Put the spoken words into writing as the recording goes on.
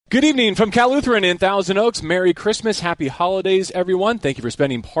Good evening from Cal Lutheran in Thousand Oaks. Merry Christmas. Happy holidays, everyone. Thank you for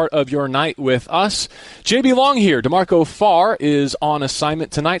spending part of your night with us. JB Long here. D'Marco Farr is on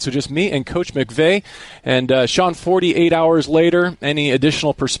assignment tonight, so just me and Coach McVay. And Sean, 48 hours later, any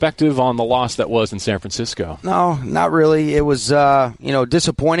additional perspective on the loss that was in San Francisco? No, not really. It was,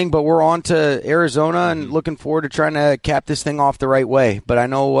 disappointing, but we're on to Arizona and looking forward to trying to cap this thing off the right way. But I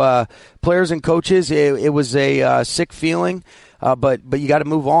know players and coaches, it was a sick feeling. But you got to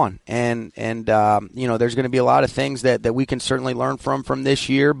move on, and there's going to be a lot of things that we can certainly learn from this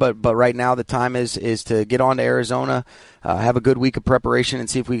year. But right now the time is to get on to Arizona, have a good week of preparation, and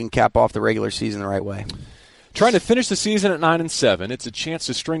see if we can cap off the regular season the right way. Trying to finish the season at 9-7, it's a chance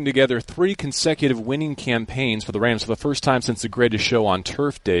to string together 3 consecutive winning campaigns for the Rams for the first time since the Greatest Show on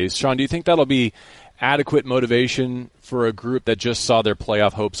Turf Days. Sean, do you think that'll be adequate motivation for a group that just saw their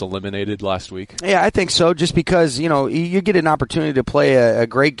playoff hopes eliminated last week? Yeah, I think so, just because, you get an opportunity to play a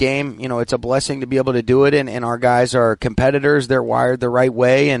great game. It's a blessing to be able to do it, and our guys are competitors. They're wired the right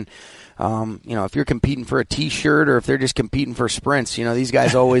way, and if you're competing for a T-shirt or if they're just competing for sprints, these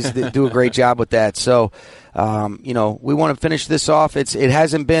guys always do a great job with that. So, we want to finish this off. It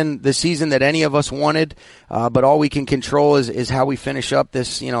hasn't been the season that any of us wanted, but all we can control is how we finish up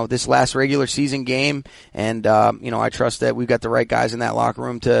this last regular season game. And, I trust that we've got the right guys in that locker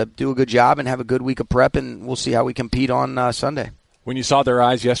room to do a good job and have a good week of prep, and we'll see how we compete on Sunday. When you saw their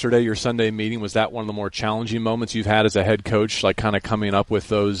eyes yesterday, your Sunday meeting, was that one of the more challenging moments you've had as a head coach, like kind of coming up with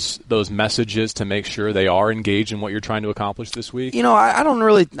those messages to make sure they are engaged in what you're trying to accomplish this week?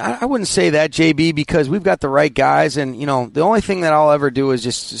 I wouldn't say that, JB, because we've got the right guys, and, the only thing that I'll ever do is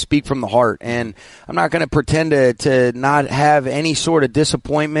just speak from the heart, and I'm not going to pretend to not have any sort of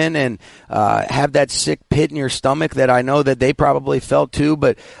disappointment and have that sick pit in your stomach that I know that they probably felt too,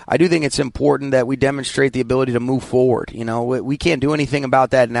 but I do think it's important that we demonstrate the ability to move forward. We can't do anything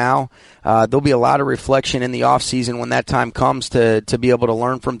about that now. There'll be a lot of reflection in the off season when that time comes to be able to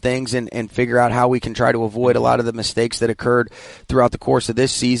learn from things and figure out how we can try to avoid a lot of the mistakes that occurred throughout the course of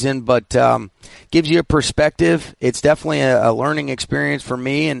this season. But gives you a perspective. It's definitely a learning experience for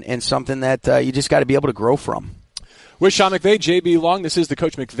me and something that you just got to be able to grow from. With Sean McVay, JB Long, this is the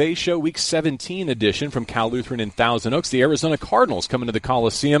Coach McVay Show, Week 17 edition from Cal Lutheran in Thousand Oaks. The Arizona Cardinals coming to the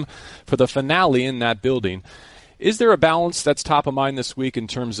Coliseum for the finale in that building. Is there a balance that's top of mind this week in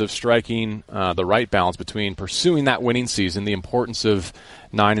terms of striking the right balance between pursuing that winning season, the importance of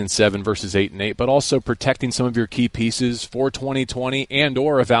 9-7 versus 8-8, but also protecting some of your key pieces for 2020 and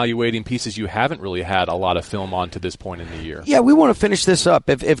or evaluating pieces you haven't really had a lot of film on to this point in the year? Yeah, we want to finish this up.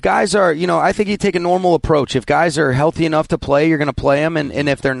 If guys are, I think you take a normal approach. If guys are healthy enough to play, you're going to play them, and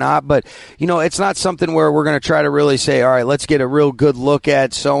if they're not, but, it's not something where we're going to try to really say, all right, let's get a real good look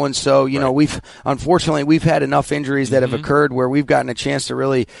at so-and-so. Right. We've had enough injuries that have occurred where we've gotten a chance to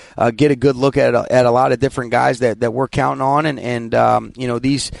really get a good look at a lot of different guys that we're counting on, and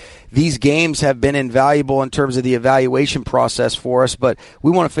these games have been invaluable in terms of the evaluation process for us, but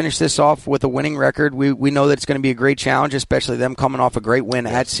we want to finish this off with a winning record. We know that it's going to be a great challenge, especially them coming off a great win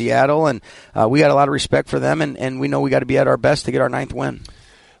at Seattle, and we got a lot of respect for them, and we know we got to be at our best to get our 9th win.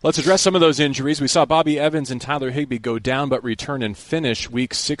 Let's address some of those injuries. We saw Bobby Evans and Tyler Higbee go down but return and finish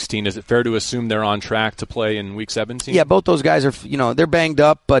Week 16. Is it fair to assume they're on track to play in Week 17? Yeah, both those guys are, they're banged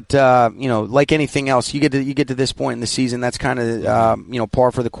up, but, like anything else, you get to this point in the season, that's kind of,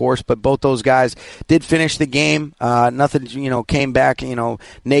 par for the course. But both those guys did finish the game. Nothing, came back,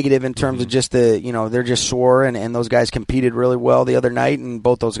 negative in terms of just they're just sore, and those guys competed really well the other night, and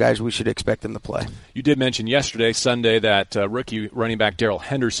both those guys, we should expect them to play. You did mention Sunday, that rookie running back Darrell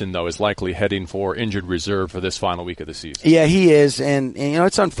Henderson, though, is likely heading for injured reserve for this final week of the season. Yeah, he is, and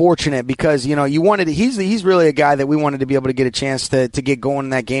it's unfortunate because he's really a guy that we wanted to be able to get a chance to get going in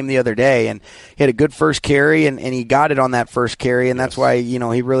that game the other day, and he had a good first carry, and he got it on that first carry, and that's why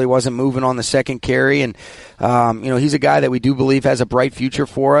he really wasn't moving on the second carry, and he's a guy that we do believe has a bright future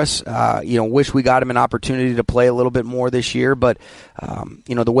for us. Wish we got him an opportunity to play a little bit more this year, but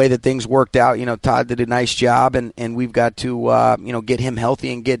the way that things worked out, Todd did a nice job, and we've got to get him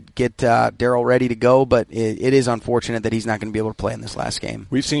healthy and get Darrell ready to go, but it is unfortunate that he's not going to be able to play in this last game.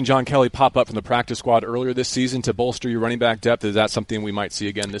 We've seen John Kelly pop up from the practice squad earlier this season to bolster your running back depth. Is that something we might see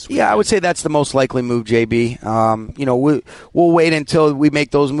again this week? Yeah, I would say that's the most likely move, JB. We'll wait until we make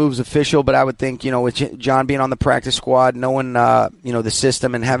those moves official, but I would think, with John being on the practice squad, knowing, the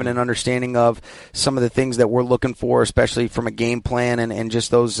system and having an understanding of some of the things that we're looking for, especially from a game plan and just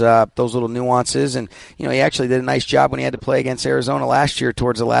those little nuances. And, he actually did a nice job when he had to play against Arizona last year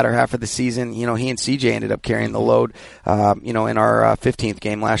towards the latter half of the season. He and CJ ended up carrying the load, in our 15th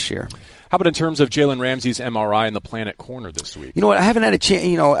game last year. How about in terms of Jalen Ramsey's MRI in the Planet Corner this week? You know what? I haven't had a chance.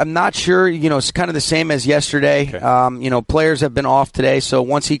 I'm not sure. It's kind of the same as yesterday. Okay. Players have been off today, so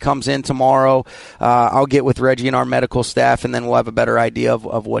once he comes in tomorrow, I'll get with Reggie and our medical staff, and then we'll have a better idea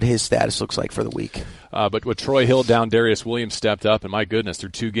of what his status looks like for the week. But with Troy Hill down, Darius Williams stepped up, and my goodness,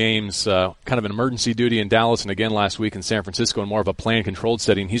 through 2 games, kind of an emergency duty in Dallas and again last week in San Francisco in more of a plan-controlled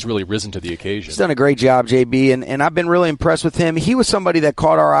setting, he's really risen to the occasion. He's done a great job, JB, and I've been really impressed with him. He was somebody that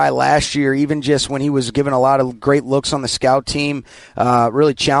caught our eye last year, even just when he was given a lot of great looks on the scout team,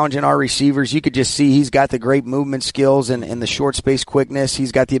 really challenging our receivers. You could just see he's got the great movement skills and the short space quickness.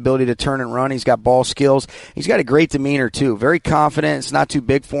 He's got the ability to turn and run. He's got ball skills. He's got a great demeanor, too. Very confident. It's not too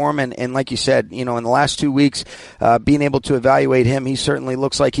big for him, and like you said, in the last 2 weeks, being able to evaluate him, he certainly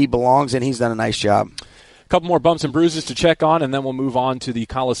looks like he belongs, and he's done a nice job. Couple more bumps and bruises to check on, and then we'll move on to the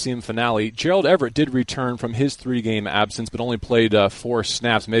Coliseum finale. Gerald Everett did return from his 3-game absence, but only played 4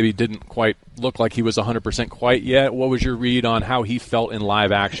 snaps. Maybe didn't quite look like he was 100% quite yet. What was your read on how he felt in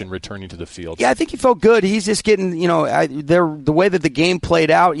live action returning to the field? Yeah, I think he felt good. He's just getting, the way that the game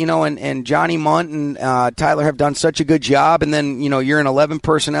played out, and Johnny Munt and Tyler have done such a good job. And then, you're in 11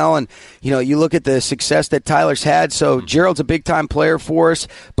 personnel, and, you look at the success that Tyler's had. So Gerald's a big-time player for us,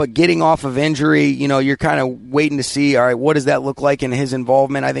 but getting off of injury, you're kind of waiting to see, all right, what does that look like in his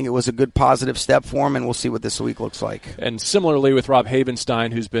involvement? I think it was a good positive step for him, and we'll see what this week looks like. And similarly with Rob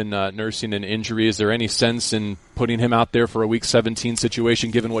Havenstein, who's been nursing an injury, is there any sense in putting him out there for a Week 17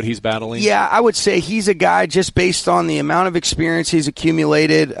 situation given what he's battling? Yeah, I would say he's a guy just based on the amount of experience he's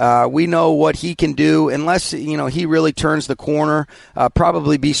accumulated. We know what he can do unless, he really turns the corner.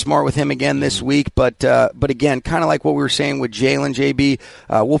 Probably be smart with him again this week. But again, kind of like what we were saying with Jalen,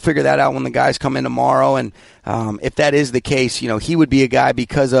 JB, we'll figure that out when the guys come in tomorrow. And if that is the case, he would be a guy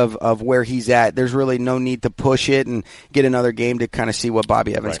because of where he's at. There's really no need to push it and get another game to kind of see what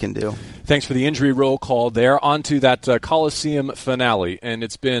Bobby Evans can do. Thanks for the injury roll call there. On to that Coliseum finale. And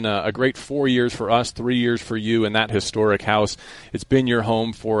it's been a great 4 years for us, 3 years for you in that historic house. It's been your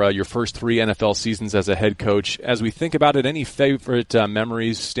home for your first 3 NFL seasons as a head coach. As we think about it, any favorite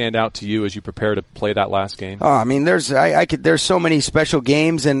memories stand out to you as you prepare to play that last game? Oh, I mean, there's so many special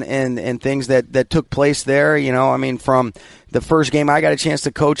games and things that took place there. From the first game I got a chance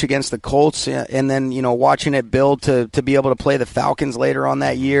to coach against the Colts, and then, watching it build to be able to play the Falcons later on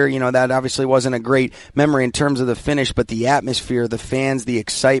that year, that obviously wasn't a great memory in terms of the finish, but the atmosphere, the fans, the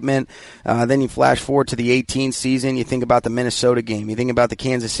excitement. Then you flash forward to the 18 season, you think about the Minnesota game, you think about the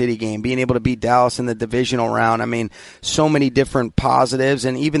Kansas City game, being able to beat Dallas in the divisional round. I mean, so many different positives,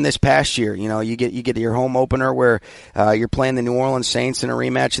 and even this past year, you get your home opener where you're playing the New Orleans Saints in a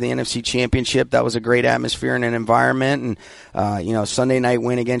rematch of the NFC Championship. That was a great atmosphere and an environment, and Sunday night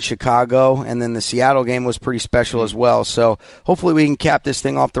win against Chicago, and then the Seattle game was pretty special as well. So hopefully we can cap this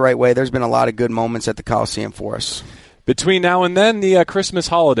thing off the right way. There's been a lot of good moments at the Coliseum for us. Between now and then, the Christmas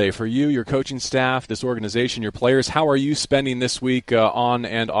holiday for you, your coaching staff, this organization, your players. How are you spending this week on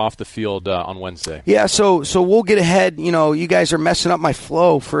and off the field on Wednesday? Yeah, so we'll get ahead. You guys are messing up my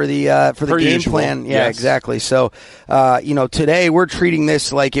flow for the game usual plan. Yeah, yes. Exactly. So, today we're treating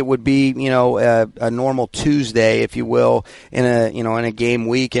this like it would be, a normal Tuesday, if you will, in a game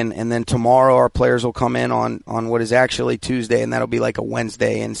week, and then tomorrow our players will come in on what is actually Tuesday, and that'll be like a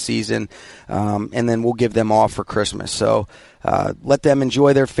Wednesday in season, and then we'll give them off for Christmas. So let them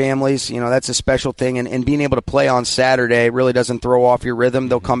enjoy their families. That's a special thing. And being able to play on Saturday really doesn't throw off your rhythm.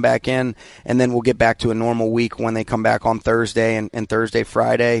 They'll come back in, and then we'll get back to a normal week when they come back on Thursday and Thursday,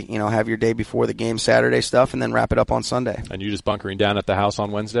 Friday. Have your day before the game Saturday stuff, and then wrap it up on Sunday. And you just bunkering down at the house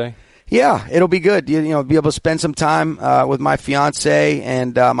on Wednesday? Yeah, it'll be good. Be able to spend some time with my fiance,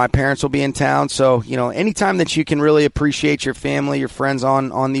 and my parents will be in town. So, anytime that you can really appreciate your family, your friends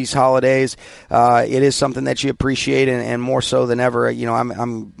on these holidays, it is something that you appreciate, and more so than ever.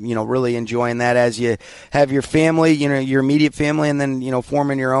 I'm really enjoying that as you have your family, your immediate family, and then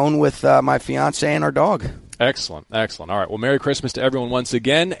forming your own with my fiance and our dog. Excellent. All right, well, Merry Christmas to everyone once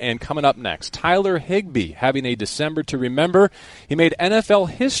again. And coming up next, Tyler Higbee having a December to remember. He made NFL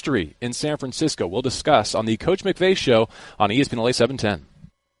history in San Francisco. We'll discuss on the Coach McVay Show on ESPN LA 710.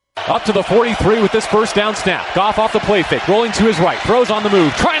 Up to the 43 with this first down snap. Goff off the play fake, rolling to his right, throws on the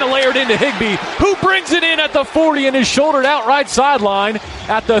move, trying to layer it into Higbee, who brings it in at the 40 and is shouldered out right sideline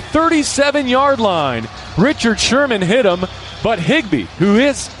at the 37-yard line. Richard Sherman hit him, but Higbee, who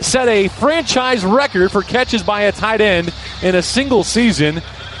is set a franchise record for catches by a tight end in a single season,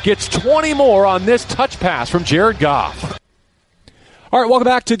 gets 20 more on this touch pass from Jared Goff. All right, welcome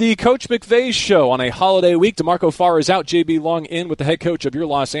back to the Coach McVay Show on a holiday week. D'Marco Farr is out, JB Long in with the head coach of your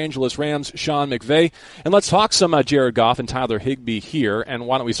Los Angeles Rams, Sean McVay. And let's talk some Jared Goff and Tyler Higbee here. And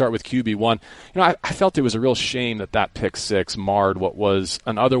why don't we start with QB1? I felt it was a real shame that pick six marred what was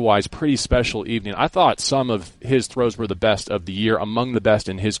an otherwise pretty special evening. I thought some of his throws were the best of the year, among the best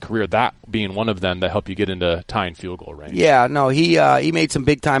in his career, that being one of them that helped you get into tying field goal range. Yeah, no, he made some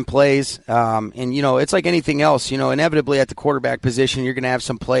big-time plays. And, it's like anything else. Inevitably at the quarterback position, you're going to have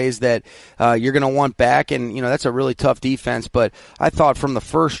some plays that you're going to want back, and that's a really tough defense. But I thought from the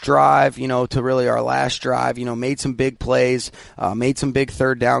first drive, to really our last drive, made some big plays, made some big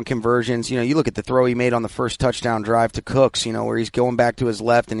third down conversions. You look at the throw he made on the first touchdown drive to Cooks, where he's going back to his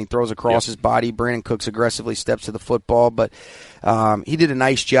left and he throws across his body. Brandon Cooks aggressively steps to the football, but he did a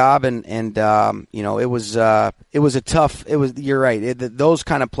nice job, and it was a tough. You're right. Those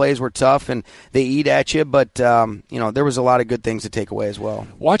kind of plays were tough, and they eat at you. But there was a lot of good things to take away as well.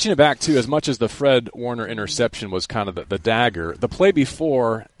 Watching it back too, as much as the Fred Warner interception was kind of the dagger, the play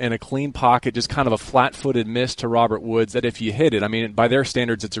before in a clean pocket, just kind of a flat-footed miss to Robert Woods. That if you hit it, by their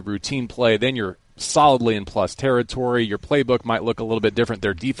standards, it's a routine play. Then you're solidly in plus territory. Your playbook might look a little bit different.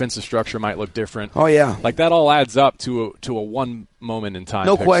 Their defensive structure might look different. Oh yeah, like that all adds up to a one moment in time.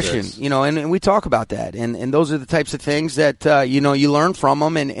 No question. Six. And we talk about that, and those are the types of things that you learn from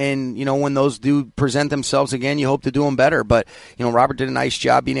them, and when those do present themselves again, you hope to do them better. But Robert did a nice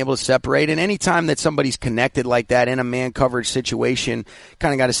job being able to separate. And any time that somebody's connected like that in a man coverage situation,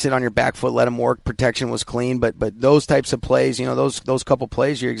 kind of got to sit on your back foot, let them work. Protection was clean, but those types of plays, those couple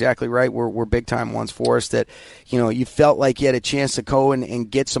plays, you're exactly right. Were big time ones for us that you felt like you had a chance to go and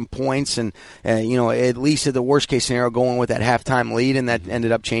get some points, and at least at the worst case scenario, going with that halftime lead, and that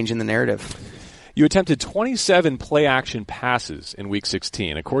ended up changing the narrative. You attempted 27 play-action passes in Week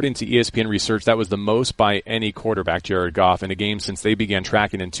 16. According to ESPN research, that was the most by any quarterback, Jared Goff, in a game since they began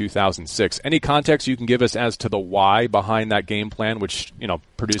tracking in 2006. Any context you can give us as to the why behind that game plan, which,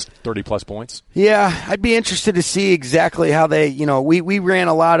 produced 30-plus points? Yeah, I'd be interested to see exactly how they, we ran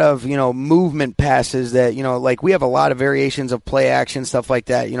a lot of, movement passes that, like we have a lot of variations of play-action, stuff like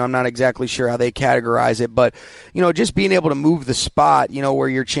that. I'm not exactly sure how they categorize it, but, just being able to move the spot, where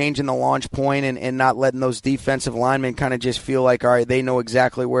you're changing the launch point and not letting those defensive linemen kind of just feel like, all right, they know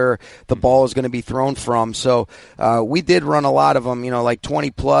exactly where the ball is going to be thrown from. So we did run a lot of them, like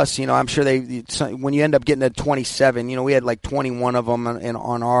 20-plus. I'm sure when you end up getting to 27, we had like 21 of them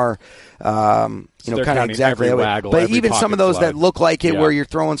on our So kind of exactly that way. But even some of those that look like it, where you're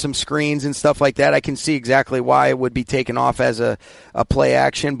throwing some screens and stuff like that, I can see exactly why it would be taken off as a play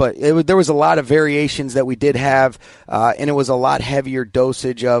action. But there was a lot of variations that we did have, and it was a lot heavier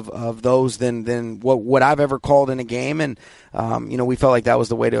dosage of those than what I've ever called in a game. And we felt like that was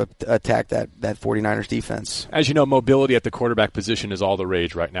the way to attack that 49ers defense. As you know, mobility at the quarterback position is all the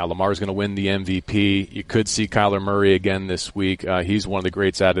rage right now. Lamar's going to win the MVP. You could see Kyler Murray again this week. He's one of the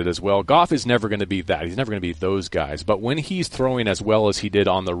greats at it as well. Goff is never going to be that. He's never going to be those guys. But when he's throwing as well as he did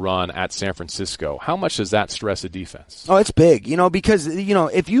on the run at San Francisco, how much does that stress a defense? Oh, it's big. Because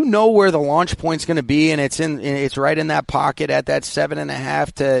if you know where the launch point's going to be, and it's right in that pocket at that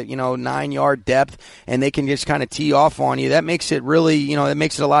 7.5 to 9 yard depth, and they can just kind of tee off on you, that makes it really, it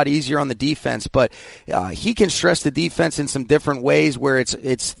makes it a lot easier on the defense. But he can stress the defense in some different ways, where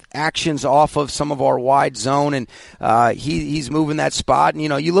it's actions off of some of our wide zone, and he's moving that spot. And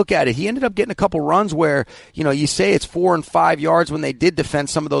you look at it, he ended up getting a couple runs where you say it's 4 and 5 yards when they did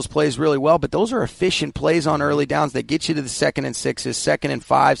defend some of those plays really well, but those are efficient plays on early downs that get you to the 2nd and 6s, 2nd and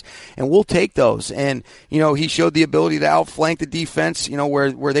 5s, and we'll take those. And he showed the ability to outflank the defense,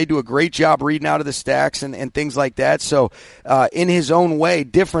 where they do a great job reading out of the stacks and things like that. So in his own way,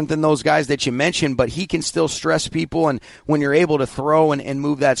 different than those guys that you mentioned, but he can still stress people, and when you're able to throw and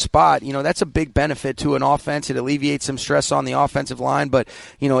move that spot, that's a big benefit to an offense. It alleviates some stress on the offensive line, but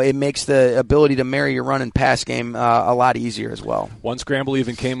it makes the ability to marry your run and pass game a lot easier as well. One scramble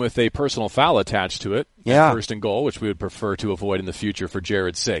even came with a personal foul attached to it. Yeah. First and goal, which we would prefer to avoid in the future for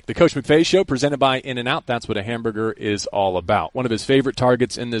Jared's sake. The Coach McVay Show, presented by In-N-Out. That's what a hamburger is all about. One of his favorite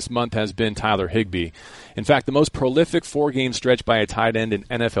targets in this month has been Tyler Higbee. In fact, the most prolific 4-game stretch by a tight end in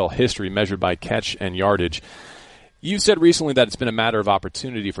NFL history, measured by catch and yardage. You said recently that it's been a matter of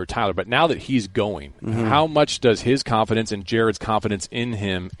opportunity for Tyler, but now that he's going, how much does his confidence and Jared's confidence in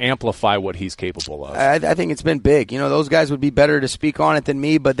him amplify what he's capable of? I think it's been big. Those guys would be better to speak on it than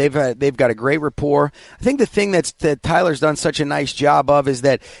me, but they've got a great rapport. I think the thing that Tyler's done such a nice job of is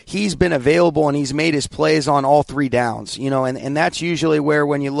that he's been available and he's made his plays on all 3 downs. And that's usually where,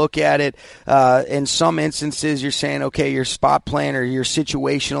 when you look at it, in some instances you're saying, okay, you're spot playing or you're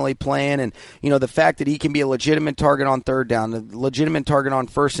situationally playing, and the fact that he can be a legitimate target target on third down, a legitimate target on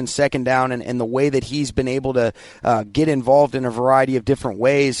first and second down, and the way that he's been able to get involved in a variety of different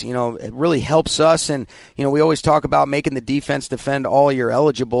ways, it really helps us. And, we always talk about making the defense defend all your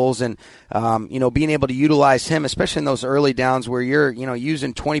eligibles, and, being able to utilize him, especially in those early downs where you're,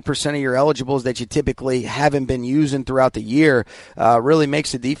 using 20% of your eligibles that you typically haven't been using throughout the year, really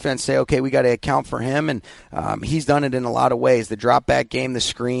makes the defense say, okay, we got to account for him. And he's done it in a lot of ways. The drop back game, the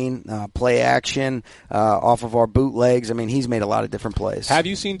screen, play action, off of our bootlegs. I mean, he's made a lot of different plays. Have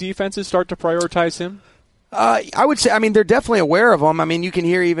you seen defenses start to prioritize him? I would say, they're definitely aware of him. You can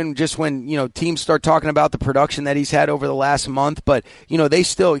hear even just when, teams start talking about the production that he's had over the last month, but, they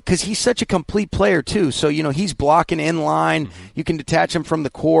still, because he's such a complete player too. So, he's blocking in line. Mm-hmm. You can detach him from the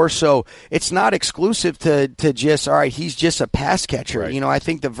core. So it's not exclusive to just, all right, he's just a pass catcher. Right. I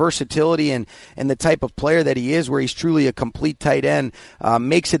think the versatility and the type of player that he is, where he's truly a complete tight end,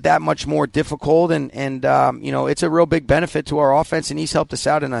 makes it that much more difficult. And it's a real big benefit to our offense, and he's helped us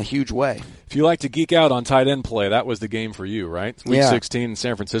out in a huge way. If you like to geek out on tight end play, that was the game for you, right? Week 16 in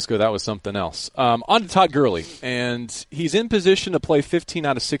San Francisco, that was something else. On to Todd Gurley, and he's in position to play 15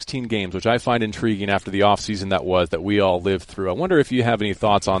 out of 16 games, which I find intriguing after the offseason that we all lived through. I wonder if you have any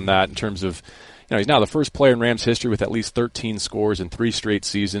thoughts on that in terms of, he's now the first player in Rams history with at least 13 scores in 3 straight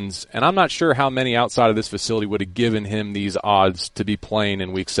seasons, and I'm not sure how many outside of this facility would have given him these odds to be playing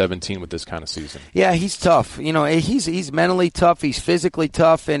in Week 17 with this kind of season. Yeah, he's tough. He's mentally tough. He's physically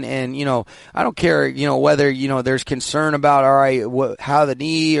tough, and I don't care, whether, there's concern about, all right, how the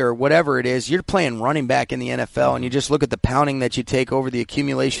knee or whatever it is. You're playing running back in the NFL, and you just look at the pounding that you take over the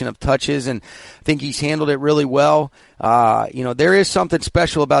accumulation of touches, and I think he's handled it really well. There is something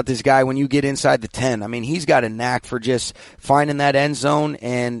special about this guy when you get inside the 10. He's got a knack for just finding that end zone,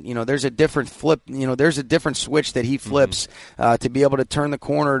 and, there's a different flip, there's a different switch that he flips to be able to turn the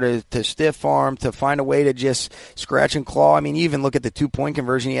corner, to stiff arm, to find a way to just scratch and claw. You even look at the 2-point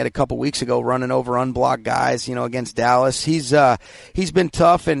conversion he had a couple weeks ago running over unblocked guys, against Dallas. He's been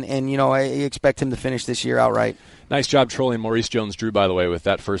tough, and I expect him to finish this year outright. Nice job trolling Maurice Jones-Drew, by the way, with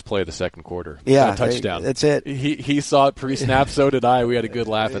that first play of the second quarter. Yeah, touchdown. That's it. He saw it pre-snap, so did I. We had a good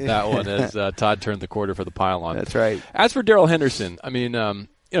laugh at that one as Todd turned the quarter for the pile-on. That's right. As for Darrell Henderson,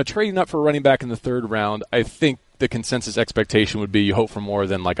 trading up for a running back in the third round, I think the consensus expectation would be you hope for more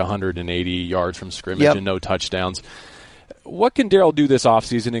than like 180 yards from scrimmage and no touchdowns. What can Darrell do this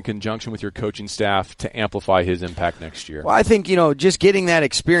offseason in conjunction with your coaching staff to amplify his impact next year? Well, I think, just getting that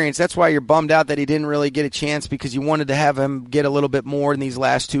experience, that's why you're bummed out that he didn't really get a chance, because you wanted to have him get a little bit more in these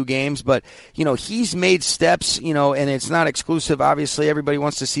last 2 games. But, he's made steps, and it's not exclusive. Obviously, everybody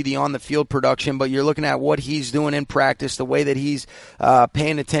wants to see the on-the-field production, but you're looking at what he's doing in practice, the way that he's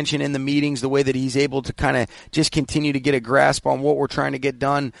paying attention in the meetings, the way that he's able to kind of just continue to get a grasp on what we're trying to get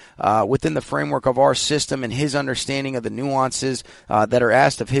done within the framework of our system, and his understanding of the nuances that are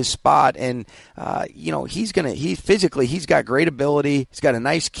asked of his spot. And he's got great ability. He's got a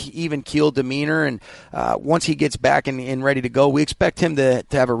nice even keeled demeanor, and once he gets back and ready to go, we expect him to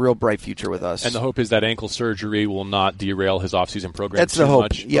have a real bright future with us. And the hope is that ankle surgery will not derail his offseason program. That's too the hope.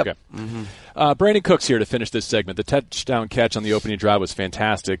 Much. Yep. Okay. Mm-hmm. Brandon Cooks here to finish this segment. The touchdown catch on the opening drive was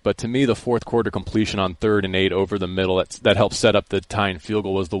fantastic, but to me the fourth quarter completion on 3rd and 8 over the middle that helped set up the tying field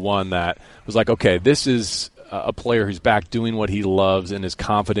goal was the one that was like, okay, this is a player who's back doing what he loves and is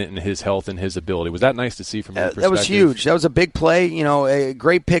confident in his health and his ability. Was that nice to see from your perspective? That was huge. That was a big play. A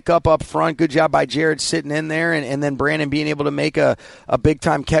great pickup up front. Good job by Jared sitting in there, and then Brandon being able to make a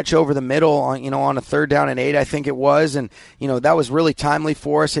big-time catch over the middle on a 3rd down and 8, I think it was. And, that was really timely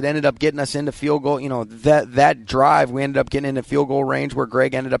for us. It ended up getting us into field goal. That drive, we ended up getting into field goal range where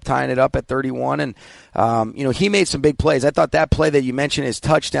Greg ended up tying it up at 31. And, he made some big plays. I thought that play that you mentioned, his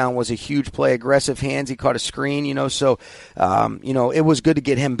touchdown, was a huge play. Aggressive hands. He caught a screen, so, it was good to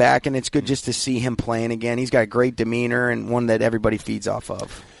get him back, and it's good just to see him playing again. He's got great demeanor and one that everybody feeds off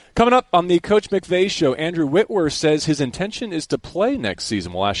of. Coming up on the Coach McVay Show, Andrew Whitworth says his intention is to play next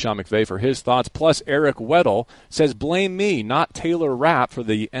season. We'll ask Sean McVay for his thoughts. Plus, Eric Weddle says, blame me, not Taylor Rapp, for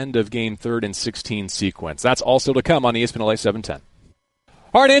the end of game 3rd and 16 sequence. That's also to come on ESPN LA 710.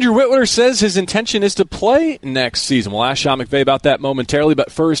 All right, Andrew Whitworth says his intention is to play next season. We'll ask Sean McVay about that momentarily, but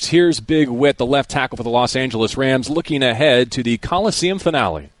first, here's Big Whit, the left tackle for the Los Angeles Rams, looking ahead to the Coliseum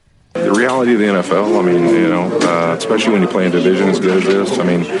finale. The reality of the NFL, I mean, especially when you play in a division as good as this, I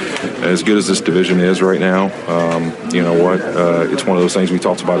mean, as good as this division is right now, it's one of those things we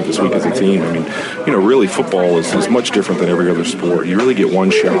talked about it this week as a team. I mean, really football is much different than every other sport. You really get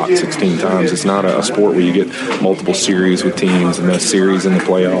one shot 16 times. It's not a sport where you get multiple series with teams and a series in the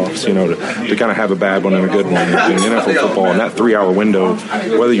playoffs, to kind of have a bad one and a good one. In NFL football, in that 3-hour window,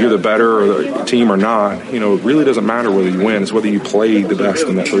 whether you're the better or the team or not, it really doesn't matter whether you win. It's whether you play the best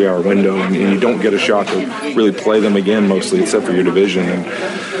in that 3-hour window, and you don't get a shot to really play them again mostly, except for your division.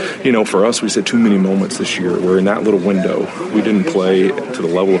 And for us, we said too many moments this year where in that little window we didn't play to the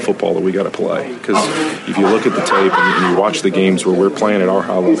level of football that we got to play. Because if you look at the tape and you watch the games where we're playing at our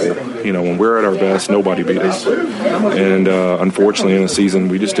high level, when we're at our best, nobody beat us. And unfortunately, in the season,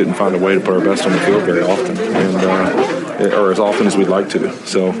 we just didn't find a way to put our best on the field very often, or as often as we'd like to.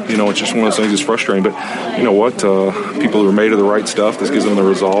 So, it's just one of those things that's frustrating. But you know what? People are made of the right stuff. This gives them the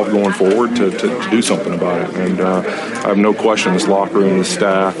resolve going forward to do something about it. And I have no question this locker room, this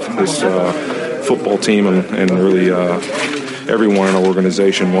staff, this football team, and really everyone in our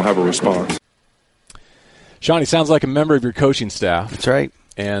organization will have a response. Sean, he sounds like a member of your coaching staff. That's right.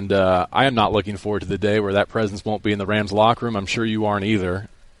 And I am not looking forward to the day where that presence won't be in the Rams locker room. I'm sure you aren't either.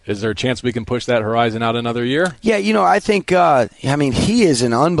 Is there a chance we can push that horizon out another year? Yeah, I think, he is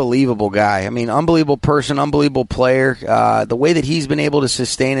an unbelievable guy. Unbelievable person, unbelievable player. The way that he's been able to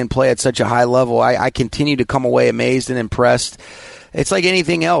sustain and play at such a high level, I continue to come away amazed and impressed. It's like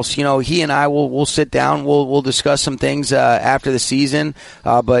anything else. He and I will sit down. We'll discuss some things after the season.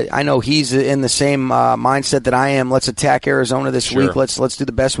 But I know he's in the same mindset that I am. Let's attack Arizona this week. Let's do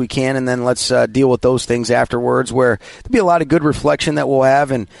the best we can, and then let's deal with those things afterwards, where there'll be a lot of good reflection that we'll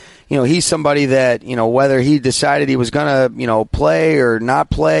have. And he's somebody that, whether he decided he was going to, play or not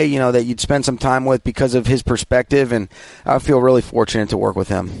play, that you'd spend some time with because of his perspective. And I feel really fortunate to work with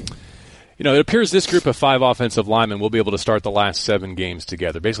him. It appears this group of 5 offensive linemen will be able to start the last 7 games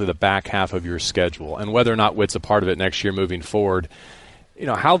together, basically the back half of your schedule. And whether or not Witt's a part of it next year moving forward,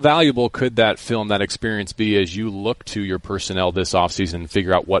 how valuable could that film, that experience be as you look to your personnel this offseason and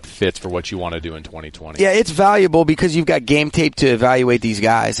figure out what fits for what you want to do in 2020? Yeah, it's valuable because you've got game tape to evaluate these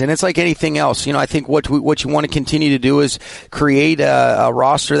guys. And it's like anything else. I think what you want to continue to do is create a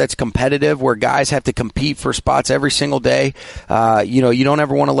roster that's competitive, where guys have to compete for spots every single day. You don't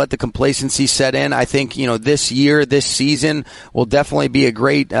ever want to let the complacency set in. I think, this season will definitely be a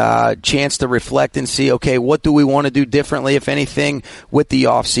great chance to reflect and see, okay, what do we want to do differently, if anything, with the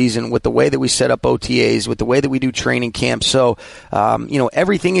off season, with the way that we set up OTAs, with the way that we do training camps. So,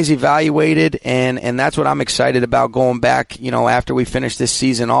 everything is evaluated, and that's what I'm excited about going back, after we finish this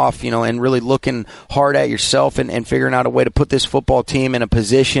season off, and really looking hard at yourself and figuring out a way to put this football team in a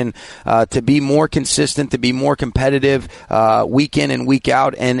position to be more consistent, to be more competitive week in and week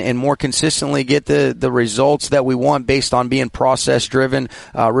out, and more consistently get the results that we want based on being process driven,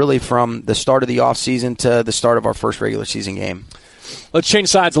 really from the start of the off season to the start of our first regular season game. Let's change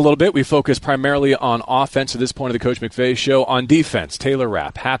sides a little bit. We focus primarily on offense at this point of the Coach McVay show. On defense, Taylor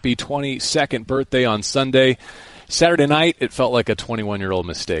Rapp, happy 22nd birthday on Sunday. Saturday night, it felt like a 21-year-old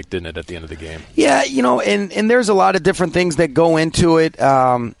mistake, didn't it, at the end of the game? Yeah, and there's a lot of different things that go into it.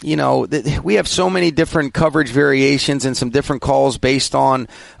 We have so many different coverage variations and some different calls based on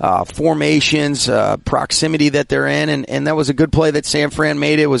formations, proximity that they're in, and that was a good play that San Fran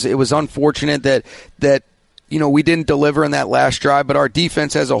made. It was unfortunate that we didn't deliver in that last drive, but our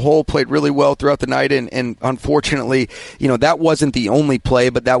defense as a whole played really well throughout the night, and unfortunately, that wasn't the only play,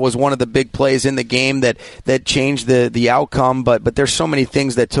 but that was one of the big plays in the game that changed the outcome. But there's so many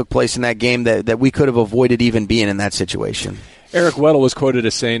things that took place in that game that we could have avoided even being in that situation. Eric Weddle was quoted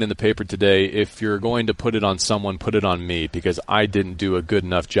as saying in the paper today, if you're going to put it on someone, put it on me, because I didn't do a good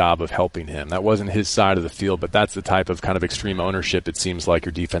enough job of helping him. That wasn't his side of the field, but that's the type of kind of extreme ownership it seems like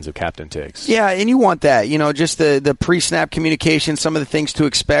your defensive captain takes. Yeah, and you want that. Just the pre-snap communication, some of the things to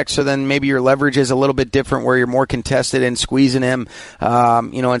expect, so then maybe your leverage is a little bit different where you're more contested and squeezing him,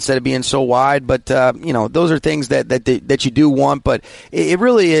 instead of being so wide. But, those are things that you do want, but it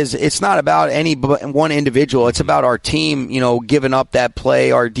really is, it's not about any one individual. It's about our team, giving up that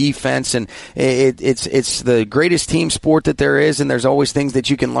play, our defense, and it's the greatest team sport that there is, and there's always things that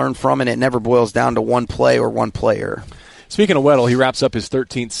you can learn from, and it never boils down to one play or one player. Speaking of Weddle, he wraps up his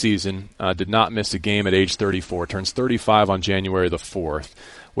 13th season, did not miss a game at age 34, turns 35 on January the 4th.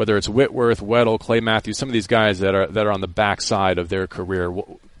 Whether it's Whitworth, Weddle, Clay Matthews, some of these guys that are on the backside of their career,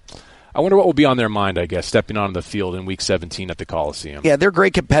 I wonder what will be on their mind, I guess, stepping onto the field in Week 17 at the Coliseum. Yeah, they're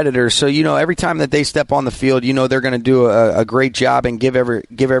great competitors. So, every time that they step on the field, they're going to do a great job and give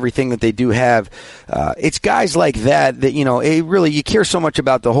everything that they do have. It's guys like that, you care so much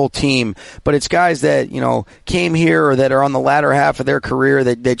about the whole team, but it's guys that, came here or that are on the latter half of their career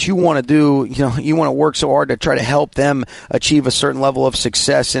that you want to do, you want to work so hard to try to help them achieve a certain level of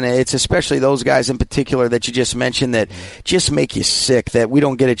success. And it's especially those guys in particular that you just mentioned that just make you sick, that we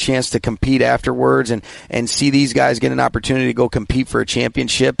don't get a chance to compete afterwards and see these guys get an opportunity to go compete for a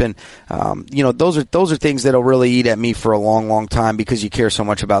championship. And, those are things that'll really eat at me for a long, long time because you care so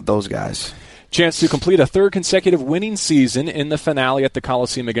much about those guys. Chance to complete a third consecutive winning season in the finale at the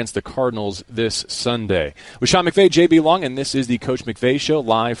Coliseum against the Cardinals this Sunday. With Sean McVay, JB Long, and this is the Coach McVay Show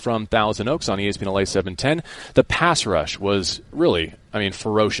live from Thousand Oaks on ESPN LA 710. The pass rush was really,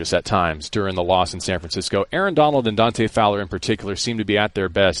 ferocious at times during the loss in San Francisco. Aaron Donald and Dante Fowler in particular seemed to be at their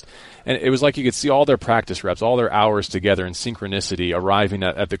best. And it was like you could see all their practice reps, all their hours together in synchronicity arriving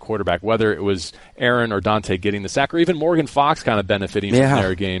at the quarterback, whether it was Aaron or Dante getting the sack or even Morgan Fox kind of benefiting from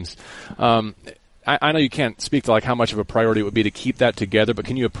their games. I know you can't speak to how much of a priority it would be to keep that together, but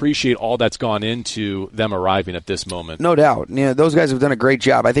can you appreciate all that's gone into them arriving at this moment? No doubt. Those guys have done a great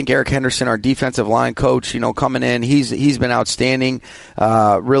job. I think Eric Henderson, our defensive line coach, coming in, he's been outstanding,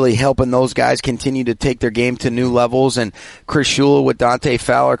 really helping those guys continue to take their game to new levels. And Chris Shula with Dante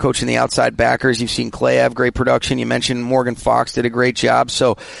Fowler coaching the outside backers. You've seen Clay have great production. You mentioned Morgan Fox did a great job.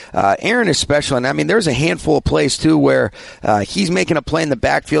 So Aaron is special. And, there's a handful of plays, too, where he's making a play in the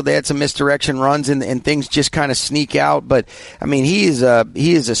backfield. They had some misdirection runs and things just kind of sneak out. But he is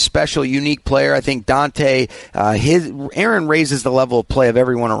a special, unique player. I think Dante, Aaron raises the level of play of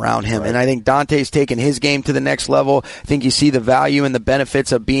everyone around him, and I think Dante's taken his game to the next level. I think you see the value and the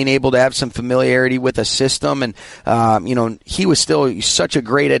benefits of being able to have some familiarity with a system, and he was still such a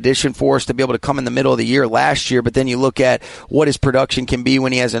great addition for us to be able to come in the middle of the year last year. But then you look at what his production can be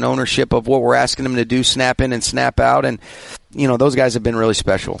when he has an ownership of what we're asking him to do, snap in and snap out, and those guys have been really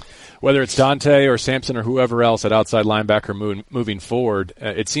special. Whether it's Dante or Sampson or whoever else at outside linebacker moving forward,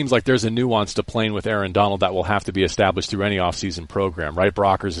 it seems like there's a nuance to playing with Aaron Donald that will have to be established through any offseason program, right?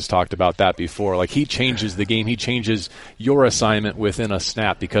 Brockers has talked about that before. He changes the game. He changes your assignment within a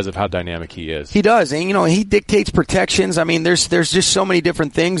snap because of how dynamic he is. He does. And, he dictates protections. There's just so many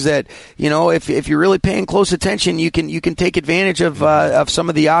different things that, if you're really paying close attention, you can take advantage of some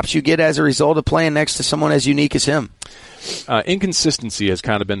of the ops you get as a result of playing next to someone as unique as him. Inconsistency has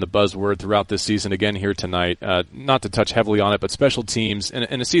kind of been the buzzword throughout this season, again here tonight. Not to touch heavily on it, but special teams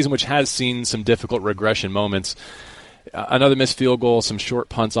in a season which has seen some difficult regression moments. Another missed field goal, some short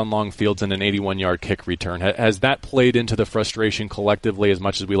punts on long fields, and an 81-yard kick return. Has that played into the frustration collectively as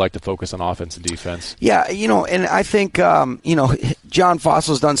much as we like to focus on offense and defense? Yeah, and I think, John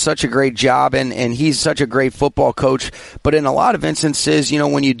Fossil's done such a great job, and he's such a great football coach. But in a lot of instances,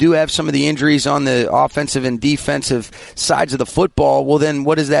 when you do have some of the injuries on the offensive and defensive sides of the football, well, then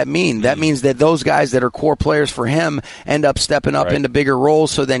what does that mean? That means that those guys that are core players for him end up stepping up into bigger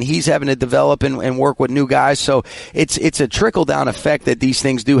roles, so then he's having to develop and work with new guys. So it's a trickle-down effect that these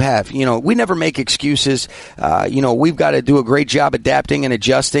things do have. We never make excuses. We've got to do a great job adapting and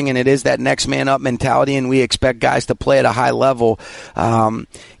adjusting, and it is that next man up mentality, and we expect guys to play at a high level. And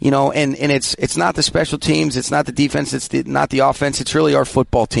it's not the special teams, it's not the defense, it's not the offense, it's really our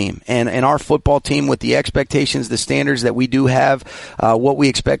football team. And our football team, with the expectations, the standards that we do have, what we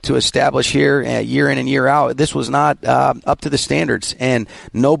expect to establish here year in and year out, this was not up to the standards. And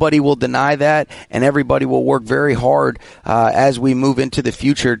nobody will deny that, and everybody will work very hard as we move into the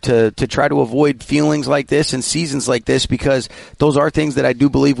future to try to avoid feelings like this and seasons like this, because those are things that I do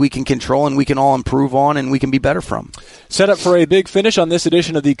believe we can control and we can all improve on and we can be better from. Set up for a big finish on this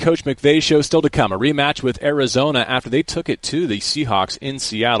edition of the Coach McVay Show. Still to come, a rematch with Arizona after they took it to the Seahawks in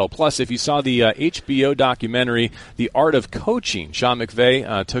Seattle. Plus, if you saw the HBO documentary, The Art of Coaching, Sean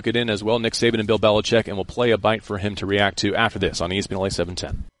McVay took it in as well, Nick Saban and Bill Belichick, and we'll play a bite for him to react to after this on ESPN LA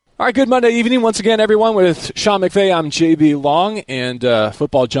 710. All right, good Monday evening once again, everyone. With Sean McVay, I'm JB Long, and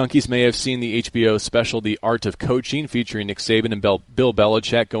football junkies may have seen the HBO special, The Art of Coaching, featuring Nick Saban and Bill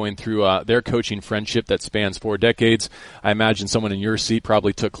Belichick going through their coaching friendship that spans 4 decades. I imagine someone in your seat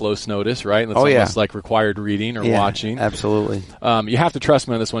probably took close notice, right? It's almost like required reading or watching. Absolutely. You have to trust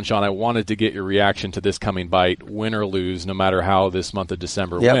me on this one, Sean. I wanted to get your reaction to this coming bite, win or lose, no matter how this month of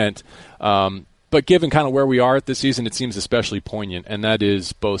December went. But given kind of where we are at this season, it seems especially poignant, and that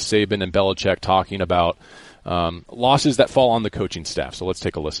is both Saban and Belichick talking about losses that fall on the coaching staff. So let's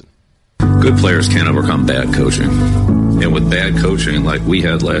take a listen. Good players can't overcome bad coaching. And with bad coaching like we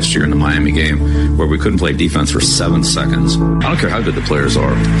had last year in the Miami game where we couldn't play defense for 7 seconds, I don't care how good the players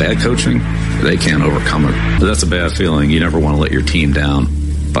are. Bad coaching, they can't overcome it. But that's a bad feeling. You never want to let your team down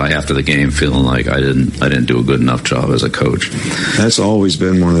by after the game feeling like I didn't do a good enough job as a coach. That's always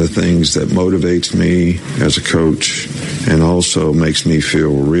been one of the things that motivates me as a coach and also makes me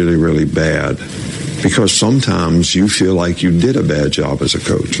feel really, really bad. Because sometimes you feel like you did a bad job as a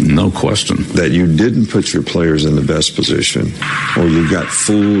coach. No question. That you didn't put your players in the best position, or you got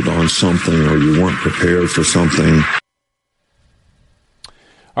fooled on something, or you weren't prepared for something.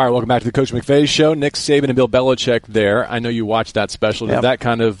 All right, welcome back to the Coach McVay Show. Nick Saban and Bill Belichick there. I know you watched that special. Did that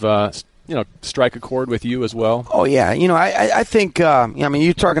kind of strike a chord with you as well? Oh, yeah. I think,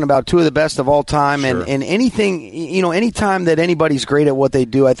 you're talking about two of the best of all time. Sure. And anything, anytime that anybody's great at what they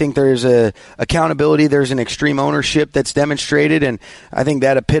do, I think there's a accountability, there's an extreme ownership that's demonstrated, and I think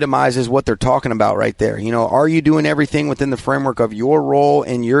that epitomizes what they're talking about right there. Are you doing everything within the framework of your role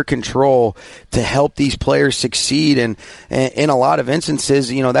and your control to help these players succeed? And in a lot of instances,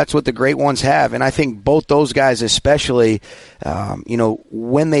 that's what the great ones have. And I think both those guys especially,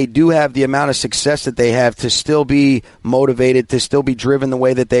 when they do have the amount of success that they have, to still be motivated, to still be driven the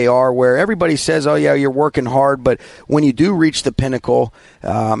way that they are, where everybody says, oh yeah, you're working hard, but when you do reach the pinnacle,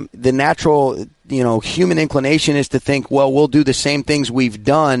 the natural human inclination is to think, well, we'll do the same things we've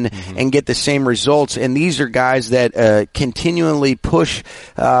done and get the same results. And these are guys that continually push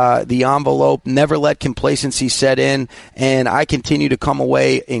the envelope, never let complacency set in. And I continue to come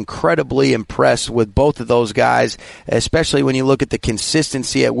away incredibly impressed with both of those guys, especially when you look at the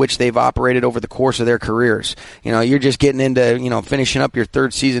consistency at which they've operated over the course of their careers. You're just getting into, finishing up your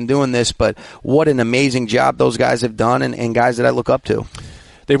third season doing this, but what an amazing job those guys have done, and guys that I look up to.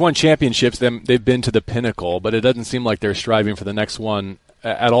 They've won championships. They've been to the pinnacle, but it doesn't seem like they're striving for the next one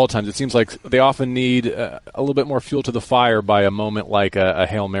at all times. It seems like they often need a little bit more fuel to the fire by a moment like a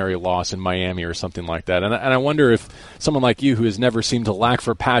Hail Mary loss in Miami or something like that. And I wonder if someone like you, who has never seemed to lack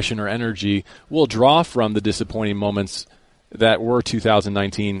for passion or energy, will draw from the disappointing moments that were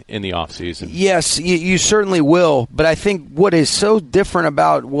 2019 in the offseason. Yes, you certainly will. But I think what is so different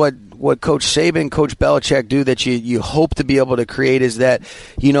about what Coach Saban, Coach Belichick do that you hope to be able to create is that,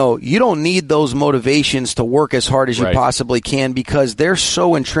 you don't need those motivations to work as hard as you possibly can, because they're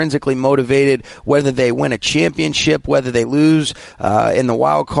so intrinsically motivated, whether they win a championship, whether they lose in the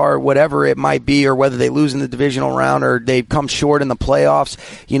wild card, whatever it might be, or whether they lose in the divisional round or they come short in the playoffs.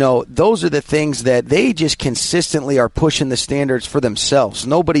 Those are the things that they just consistently are pushing the standards for themselves.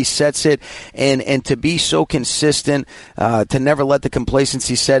 Nobody sets it, and to be so consistent, to never let the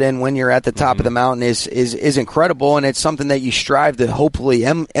complacency set in when you're at the top of the mountain is incredible, and it's something that you strive to hopefully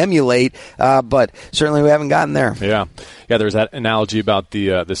emulate, but certainly we haven't gotten there. Yeah, there's that analogy about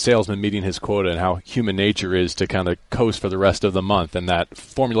the salesman meeting his quota and how human nature is to kind of coast for the rest of the month, and that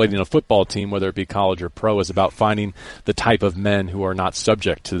formulating a football team, whether it be college or pro, is about finding the type of men who are not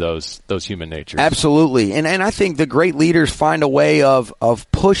subject to those human natures. Absolutely, and I think the great leaders find a way of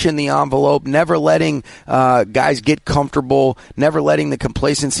pushing the envelope, never letting guys get comfortable, never letting the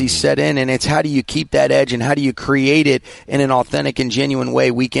complacency set in, and it's how do you keep that edge and how do you create it in an authentic and genuine way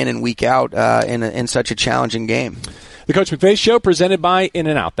week in and week out in such a challenging game. The Coach McVay Show, presented by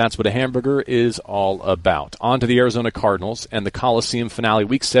In-N-Out. That's what a hamburger is all about. On to the Arizona Cardinals and the Coliseum finale,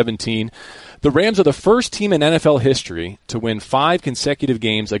 Week 17. The Rams are the first team in NFL history to win 5 consecutive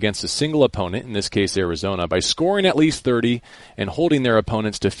games against a single opponent, in this case Arizona, by scoring at least 30 and holding their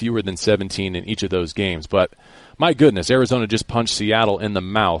opponents to fewer than 17 in each of those games. But my goodness, Arizona just punched Seattle in the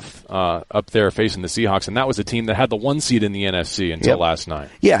mouth up there facing the Seahawks, and that was a team that had the 1 seed in the NFC until last night.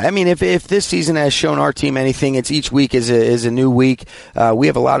 Yeah, I mean, if this season has shown our team anything, it's each week is a new week. We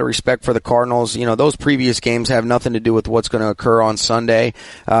have a lot of respect for the Cardinals. Those previous games have nothing to do with what's going to occur on Sunday.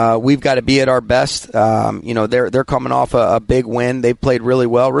 We've got to be at our best. They're coming off a big win. They've played really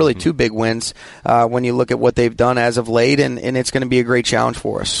well, really 2 big wins when you look at what they've done as of late, and it's going to be a great challenge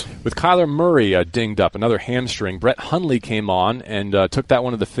for us. With Kyler Murray dinged up, another hamstring, Brett Hundley came on and took that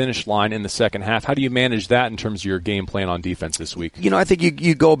one to the finish line in the second half. How do you manage that in terms of your game plan on defense this week? I think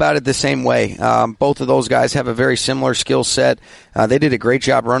you go about it the same way. Both of those guys have a very similar skill set. They did a great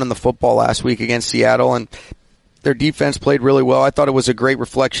job running the football last week against Seattle, and their defense played really well. I thought it was a great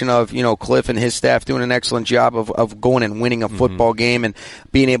reflection of, Cliff and his staff doing an excellent job of going and winning a football game and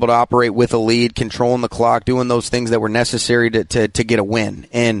being able to operate with a lead, controlling the clock, doing those things that were necessary to get a win.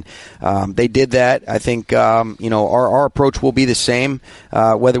 And they did that. I think, our approach will be the same,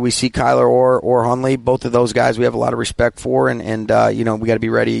 whether we see Kyler or Hundley. Both of those guys we have a lot of respect for, and we got to be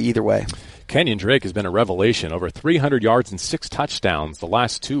ready either way. Kenyon Drake has been a revelation. Over 300 yards and 6 touchdowns the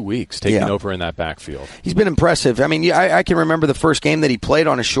last 2 weeks, taking over in that backfield. He's been impressive. I mean, I can remember the first game that he played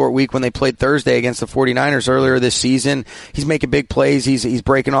on a short week when they played Thursday against the 49ers earlier this season. He's making big plays. He's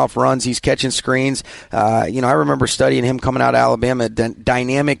breaking off runs. He's catching screens. I remember studying him coming out of Alabama,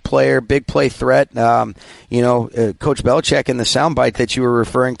 dynamic player, big play threat. Coach Belichick in the soundbite that you were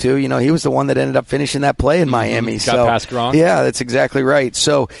referring to, he was the one that ended up finishing that play in Miami. Got past Gronk. Yeah, that's exactly right.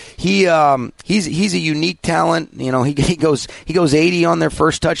 So he's a unique talent. He goes 80 on their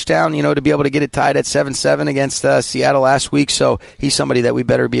first touchdown, to be able to get it tied at 7-7 against Seattle last week. So he's somebody that we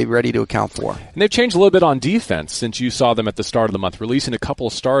better be ready to account for. And they've changed a little bit on defense since you saw them at the start of the month, releasing a couple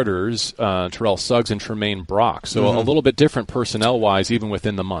of starters, Terrell Suggs and Tremaine Brock. So a little bit different personnel-wise even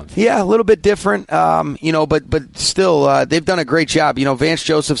within the month. Yeah, a little bit different, but still they've done a great job. Vance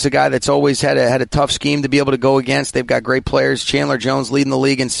Joseph's a guy that's always had a tough scheme to be able to go against. They've got great players. Chandler Jones leading the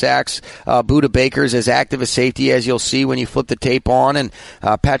league in sacks. Buda Baker's as active a safety as you'll see when you flip the tape on. And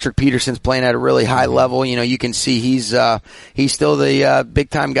Patrick Peterson's playing at a really high level. You can see he's still the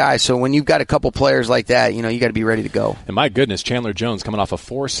big-time guy. So when you've got a couple players like that, you got to be ready to go. And my goodness, Chandler Jones coming off a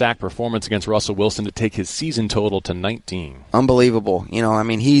 4-sack performance against Russell Wilson to take his season total to 19. Unbelievable.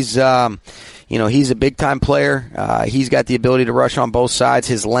 He's a big-time player. He's got the ability to rush on both sides.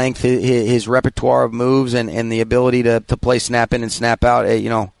 His length, his repertoire of moves, and the ability to play snap in and snap out.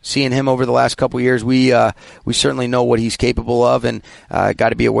 Seeing him over the last couple of years, we certainly know what he's capable of, and got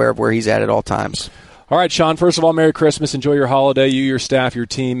to be aware of where he's at all times. All right, Sean, first of all, Merry Christmas. Enjoy your holiday, you, your staff, your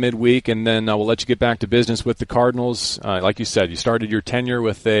team midweek, and then we'll let you get back to business with the Cardinals. Like you said, you started your tenure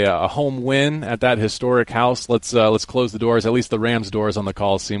with a home win at that historic house. Let's close the doors, at least the Rams' doors on the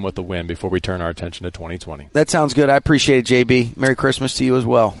Coliseum with the win before we turn our attention to 2020. That sounds good. I appreciate it, JB. Merry Christmas to you as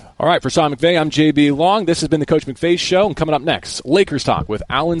well. All right, for Sean McVay, I'm JB Long. This has been the Coach McVay Show, and coming up next, Lakers Talk with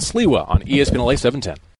Alan Sliwa on ESPN LA 710.